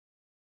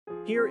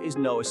Here is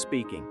Noah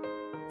speaking.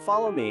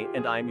 Follow me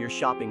and I am your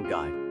shopping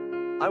guide.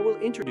 I will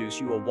introduce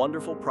you a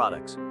wonderful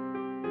products.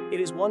 It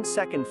is 1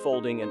 second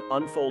folding and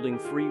unfolding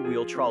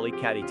 3-wheel trolley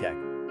caddy tech.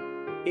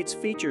 Its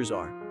features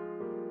are: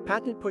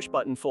 patented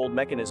push-button fold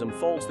mechanism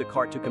folds the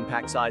cart to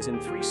compact size in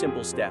 3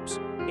 simple steps: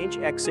 inch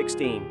x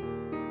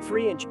 16,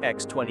 3 inch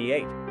x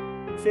 28,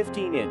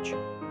 15 inch.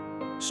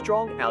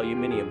 Strong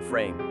aluminum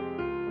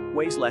frame.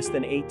 Weighs less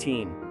than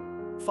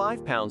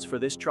 5 pounds for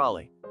this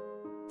trolley.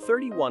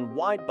 31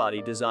 wide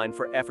body designed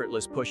for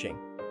effortless pushing.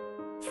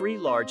 3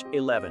 large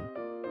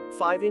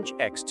 5 inch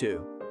x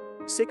 2,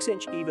 6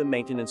 inch even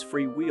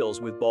maintenance-free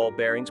wheels with ball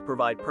bearings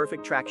provide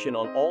perfect traction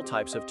on all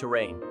types of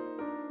terrain.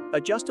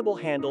 Adjustable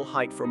handle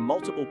height for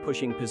multiple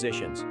pushing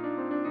positions.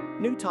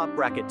 New top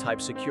bracket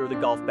type secure the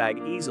golf bag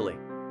easily.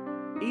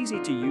 Easy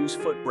to use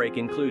foot brake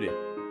included.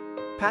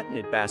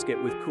 Patented basket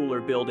with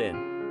cooler built-in.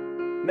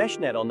 Mesh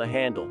net on the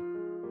handle.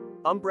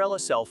 Umbrella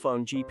cell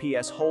phone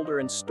GPS holder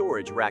and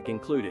storage rack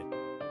included.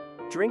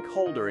 Drink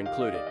holder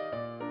included.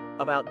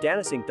 About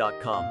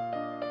DanasInc.com.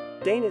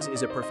 Danas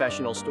is a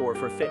professional store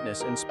for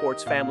fitness and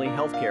sports family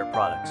healthcare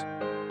products,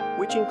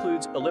 which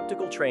includes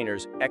elliptical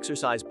trainers,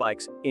 exercise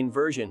bikes,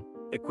 inversion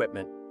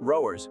equipment,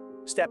 rowers,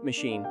 step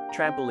machine,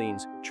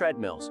 trampolines,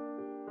 treadmills,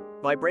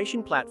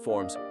 vibration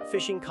platforms,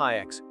 fishing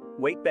kayaks,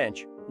 weight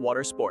bench,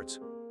 water sports,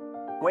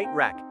 weight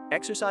rack,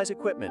 exercise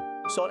equipment,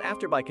 sought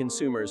after by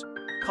consumers,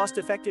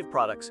 cost-effective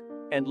products,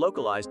 and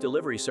localized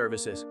delivery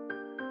services.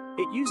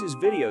 It uses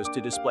videos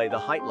to display the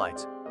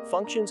highlights,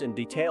 functions and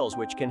details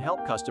which can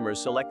help customers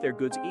select their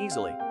goods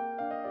easily.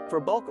 For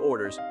bulk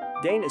orders,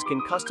 Danas can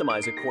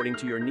customize according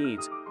to your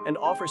needs and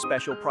offer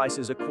special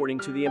prices according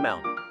to the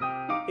amount.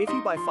 If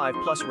you buy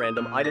 5+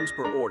 random items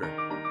per order,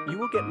 you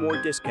will get more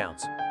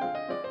discounts.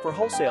 For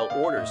wholesale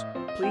orders,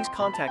 please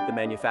contact the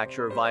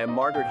manufacturer via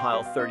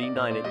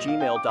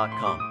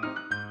margaretheil39@gmail.com.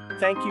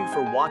 Thank you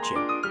for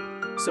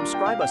watching.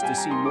 Subscribe us to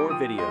see more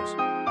videos.